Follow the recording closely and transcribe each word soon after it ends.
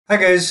Hi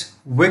guys,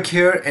 Vic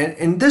here, and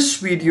in this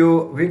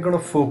video we're gonna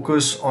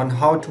focus on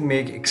how to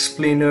make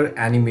explainer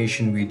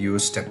animation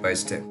videos step by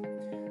step.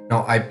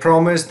 Now I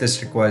promise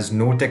this requires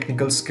no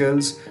technical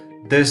skills.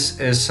 This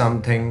is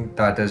something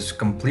that is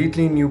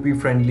completely newbie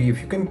friendly. If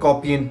you can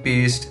copy and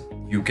paste,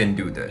 you can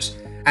do this.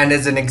 And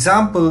as an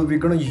example, we're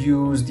gonna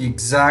use the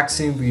exact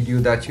same video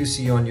that you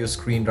see on your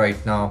screen right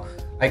now.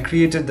 I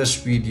created this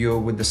video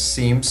with the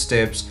same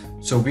steps,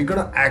 so we're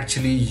gonna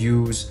actually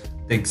use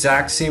the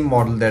exact same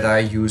model that I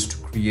used to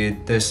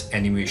create this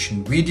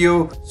animation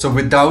video. So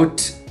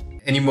without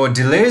any more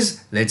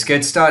delays, let's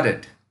get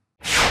started.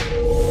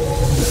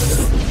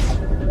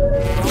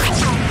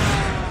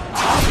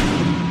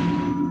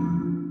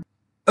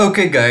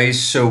 Okay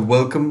guys, so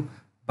welcome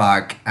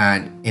back,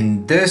 and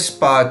in this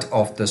part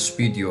of this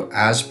video,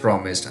 as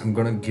promised, I'm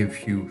gonna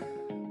give you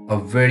a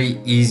very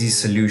easy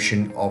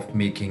solution of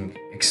making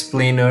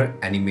explainer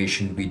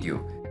animation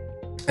video.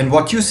 And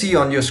what you see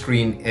on your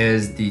screen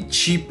is the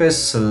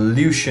cheapest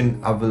solution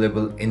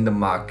available in the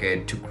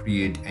market to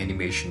create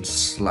animation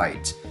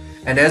slides.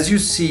 And as you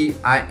see,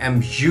 I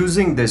am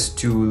using this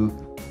tool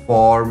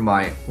for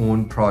my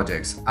own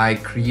projects. I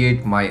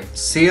create my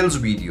sales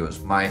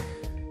videos, my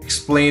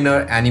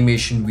explainer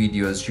animation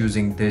videos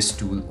using this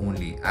tool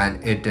only,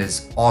 and it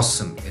is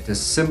awesome. It is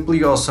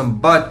simply awesome.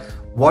 But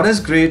what is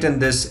great in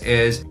this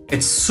is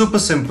it's super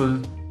simple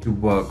to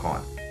work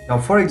on. Now,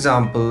 for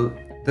example,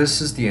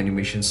 this is the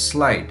animation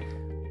slide.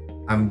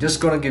 I'm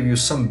just gonna give you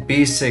some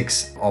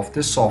basics of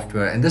this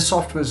software, and this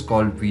software is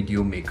called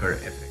Video Maker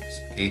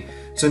FX. Okay,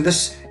 so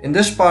in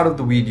this part of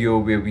the video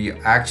where we are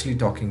actually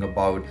talking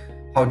about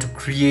how to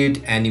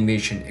create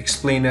animation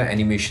explainer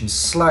animation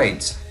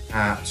slides,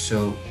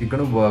 so you're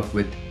gonna work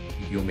with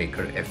Video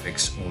Maker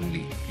FX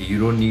only. Okay, you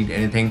don't need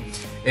anything.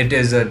 It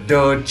is a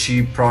dirt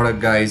cheap product,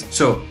 guys.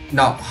 So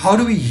now, how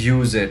do we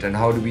use it and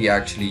how do we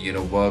actually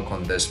work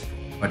on this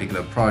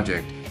particular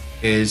project?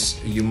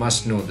 Is you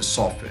must know the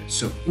software.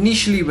 So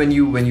initially when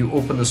you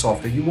open the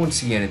software, you won't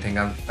see anything.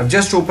 I've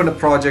just opened a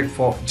project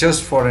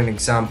for an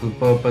example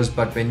purpose,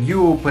 but when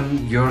you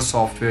open your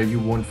software, you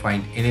won't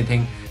find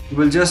anything. You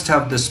will just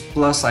have this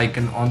plus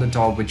icon on the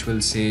top which will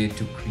say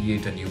to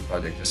create a new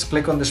project. Just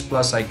click on this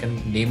plus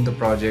icon, name the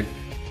project,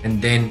 and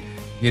then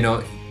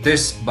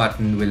this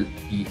button will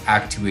be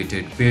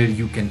activated where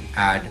you can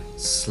add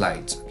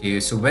slides. Okay,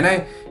 so when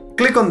I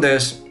click on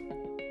this,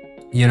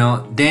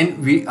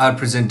 then we are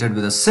presented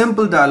with a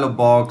simple dialog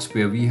box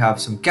where we have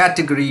some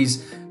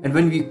categories, and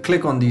when we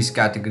click on these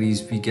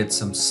categories, we get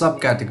some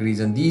subcategories,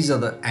 and these are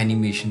the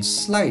animation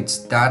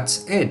slides.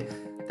 That's it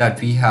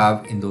that we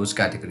have in those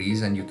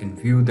categories, and you can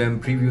view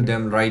them, preview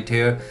them right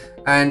here,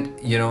 and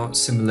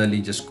similarly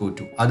just go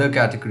to other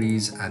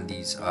categories, and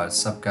these are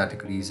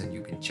subcategories, and you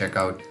can check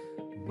out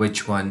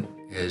which one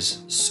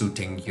is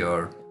suiting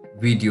your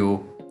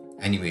video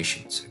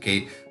animations.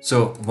 Okay,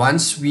 so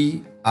once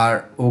we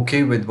are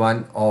okay with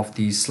one of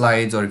these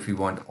slides, or if we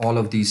want all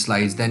of these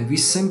slides, then we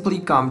simply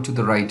come to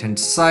the right hand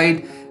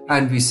side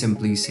and we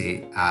simply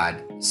say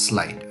add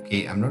slide.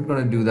 Okay, I'm not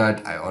going to do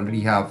that. I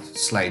already have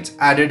slides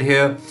added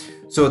here,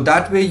 so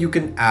that way you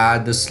can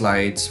add the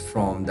slides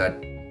from that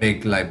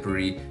big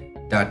library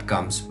that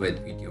comes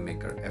with Video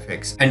Maker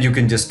FX, and you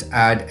can just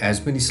add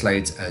as many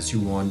slides as you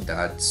want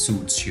that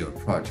suits your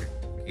project.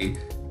 Okay,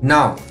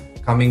 now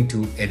coming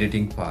to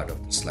editing part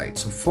of the slide.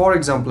 So for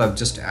example, I've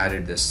just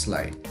added this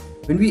slide.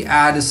 When we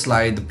add a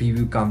slide, the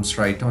preview comes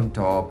right on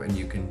top, and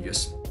you can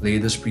just play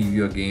this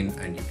preview again,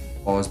 and you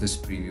can pause this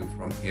preview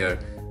from here,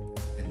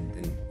 and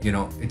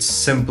then it's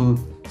simple,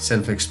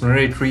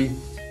 self-explanatory.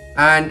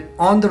 And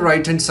on the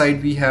right hand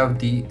side we have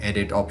the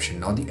edit option.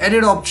 Now the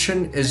edit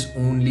option is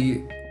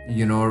only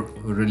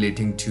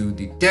relating to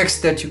the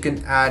text that you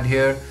can add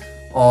here,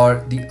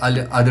 or the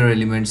other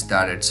elements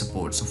that it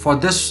supports. So for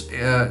this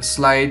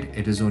slide,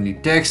 it is only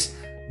text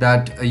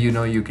that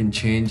you can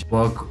change.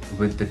 Work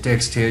with the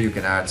text here. You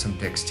can add some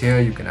text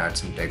here, you can add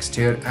some text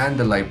here, and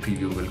the live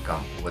preview will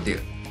come over there.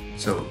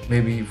 So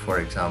maybe, for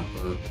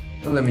example,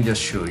 let me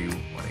just show you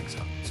one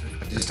example. So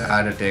if I just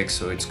add a text,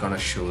 so it's gonna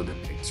show the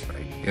text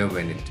right here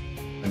when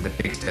the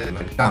text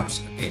element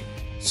comes. Okay,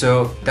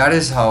 so that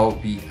is how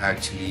we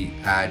actually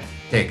add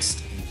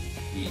text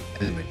in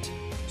the element.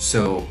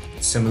 So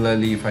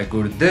similarly, if I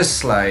go to this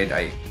slide,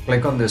 I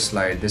click on this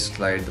slide, the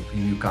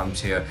preview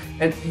comes here,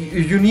 and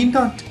you need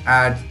not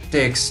add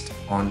text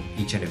on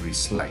each and every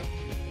slide.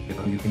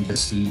 You can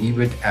just leave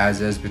it as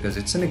is, because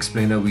it's an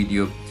explainer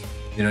video.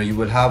 You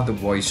will have the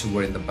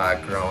voiceover in the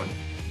background,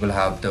 you will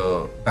have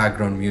the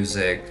background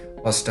music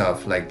or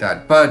stuff like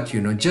that. But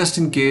just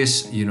in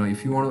case,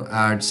 if you want to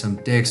add some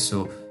text,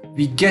 so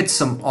we get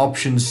some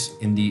options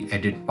in the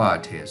edit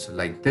part here. So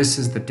like, this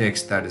is the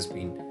text that has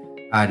been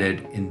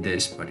added in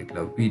this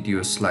particular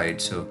video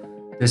slide. So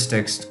this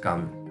text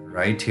comes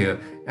right here,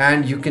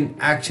 and you can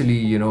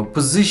actually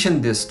position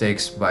this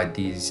text by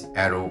these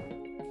arrow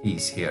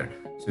keys here.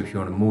 So if you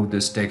want to move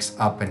this text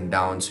up and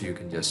down, so you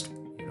can just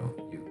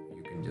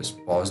you can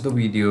just pause the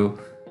video,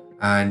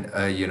 and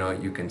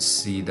you can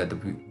see that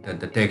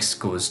the text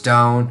goes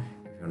down.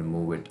 If you want to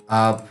move it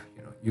up,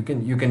 you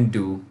can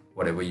do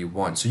whatever you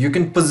want. So you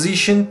can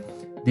position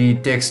the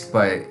text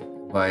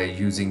by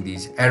using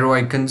these arrow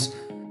icons,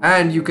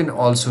 and you can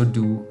also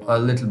do a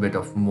little bit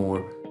of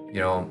more,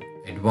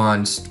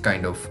 advanced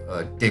kind of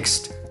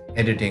text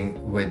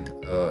editing with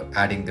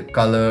adding the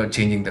color,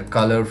 changing the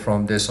color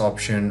from this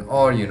option,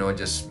 or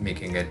just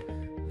making it,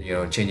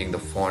 changing the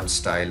font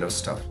style or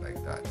stuff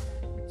like that.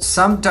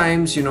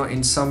 Sometimes,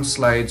 in some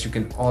slides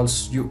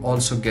you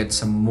also get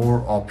some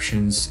more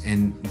options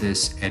in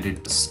this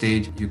edit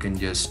stage. You can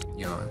just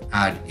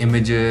add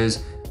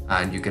images,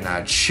 and you can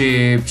add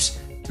shapes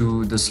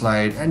to the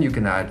slide, and you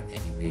can add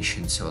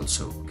animations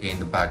also, okay, in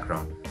the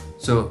background.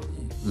 So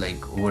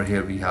like over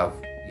here we have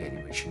the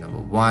animation number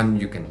 1.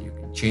 You can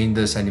change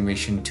this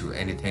animation to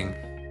anything,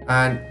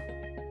 and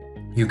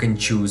you can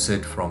choose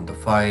it from the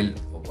file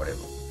or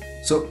whatever.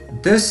 So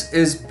this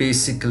is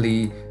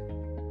basically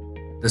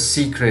the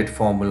secret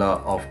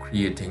formula of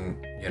creating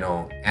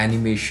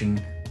animation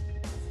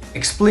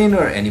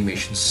explainer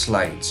animation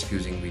slides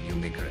using Video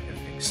Maker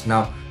FX.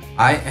 Now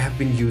I have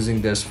been using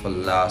this for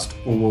last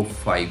over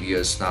 5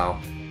 years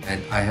now,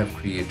 and I have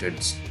created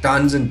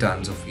tons and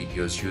tons of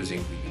videos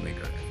using Video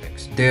Maker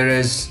FX. There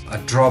is a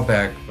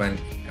drawback when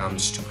it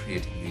comes to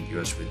creating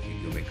videos with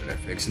Video Maker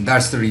FX, and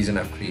that's the reason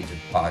I've created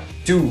part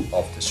 2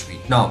 of the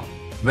suite. Now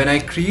when I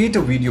create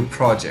a video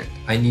project,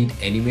 I need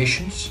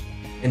animations,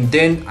 and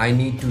then I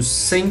need to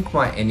sync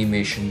my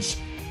animations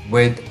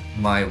with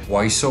my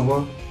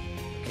voiceover,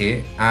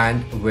 okay,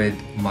 and with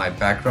my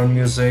background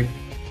music,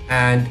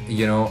 and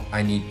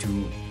I need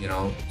to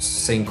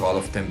sync all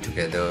of them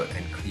together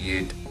and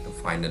create the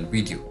final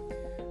video.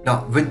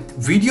 Now with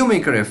Video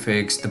Maker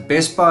FX, the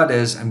best part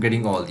is I'm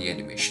getting all the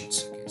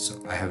animations, okay? So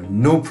I have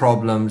no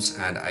problems,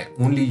 and I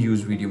only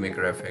use Video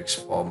Maker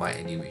FX for my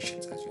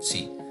animations. As you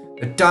see,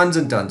 there are tons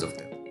and tons of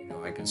them.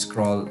 I can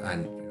scroll,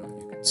 and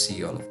you can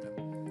see all of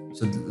them.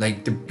 So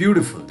like they're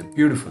beautiful.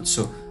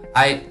 So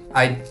I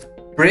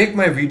break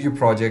my video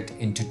project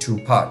into 2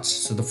 parts.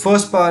 So the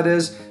first part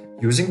is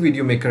using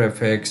Video Maker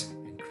FX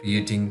and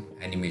creating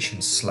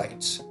animation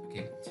slides,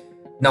 okay?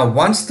 Now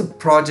once the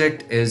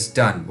project is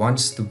done,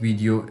 once the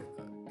video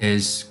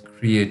is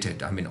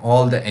created, I mean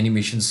all the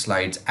animation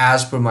slides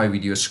as per my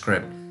video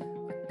script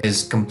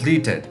is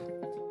completed,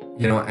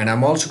 and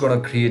I'm also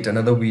going to create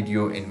another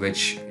video in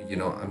which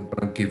I'm going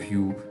to give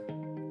you,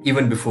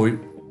 even before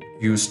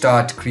you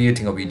start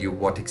creating a video,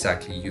 what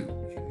exactly you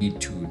need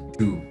to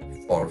do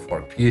for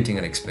creating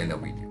an explainer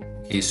video,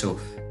 okay? So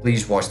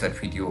please watch that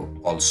video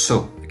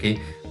also, okay?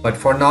 But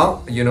for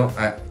now,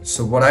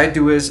 so what I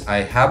do is I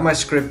have my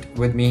script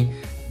with me,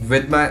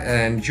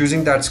 and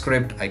using that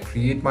script I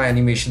create my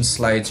animation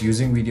slides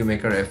using Video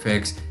Maker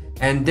FX,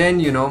 and then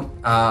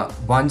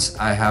once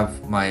I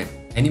have my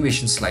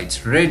animation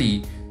slides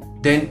ready,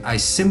 then I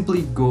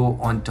simply go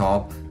on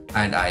top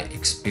and I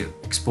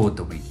export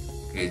the video.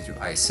 Okay, so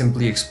I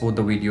simply export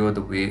the video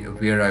the way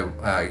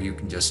where you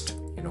can just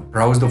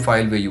browse the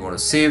file where you want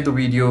to save the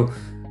video,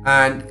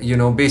 and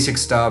basic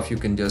stuff. You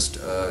can just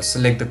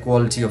select the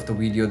quality of the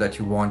video that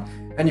you want,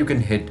 and you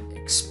can hit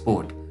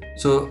export.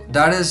 So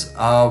that is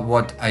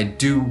what I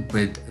do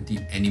with the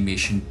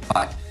animation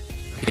part.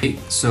 Okay,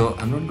 so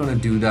I'm not going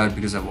to do that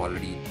because I've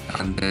already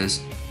done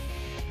this.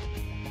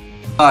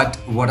 But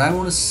what I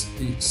want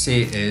to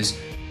say is,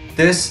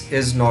 this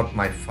is not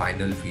my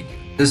final video.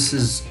 This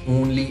is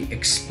only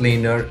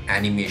explainer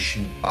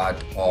animation part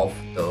of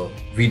the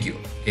video,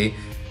 okay?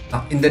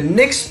 Now in the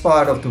next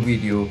part of the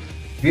video,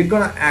 we're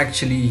gonna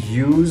actually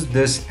use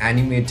this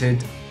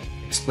animated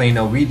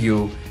explainer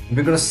video, and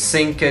we're gonna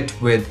sync it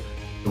with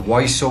the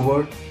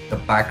voiceover, the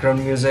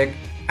background music,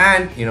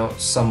 and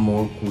some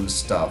more cool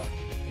stuff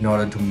in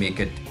order to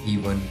make it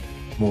even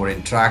more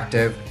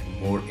interactive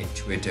and more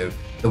intuitive,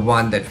 the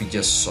one that we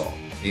just saw,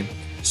 okay?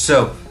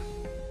 So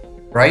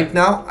right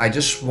now I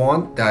just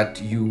want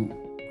that you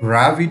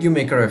grab Video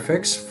Maker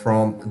FX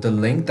from the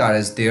link that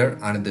is there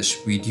under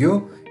this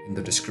video in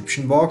the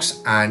description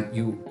box, and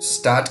you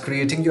start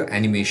creating your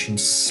animation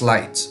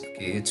slides,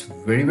 okay? It's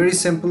very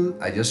simple.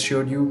 I just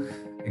showed you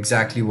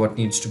exactly what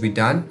needs to be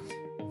done.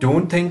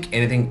 Don't think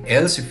anything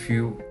else. If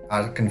you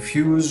are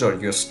confused or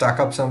you're stuck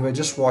up somewhere,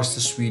 just watch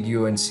this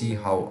video and see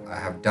how I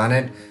have done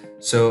it.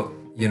 So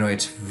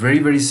it's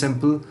very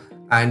simple,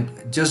 and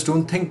just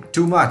don't think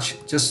too much.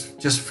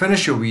 Just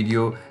finish your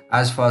video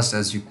as fast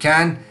as you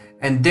can,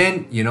 and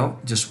then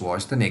just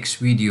watch the next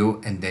video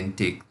and then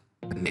take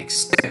the next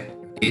step,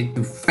 okay,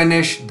 to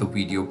finish the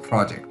video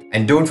project.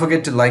 And don't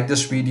forget to like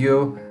this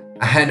video,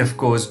 and of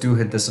course do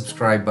hit the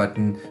subscribe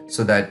button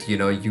so that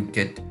you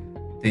get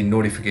the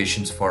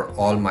notifications for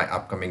all my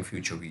upcoming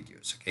future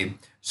videos, okay?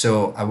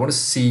 So I want to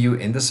see you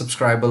in the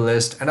subscriber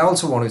list, and I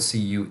also want to see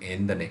you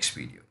in the next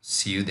video.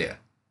 See you there.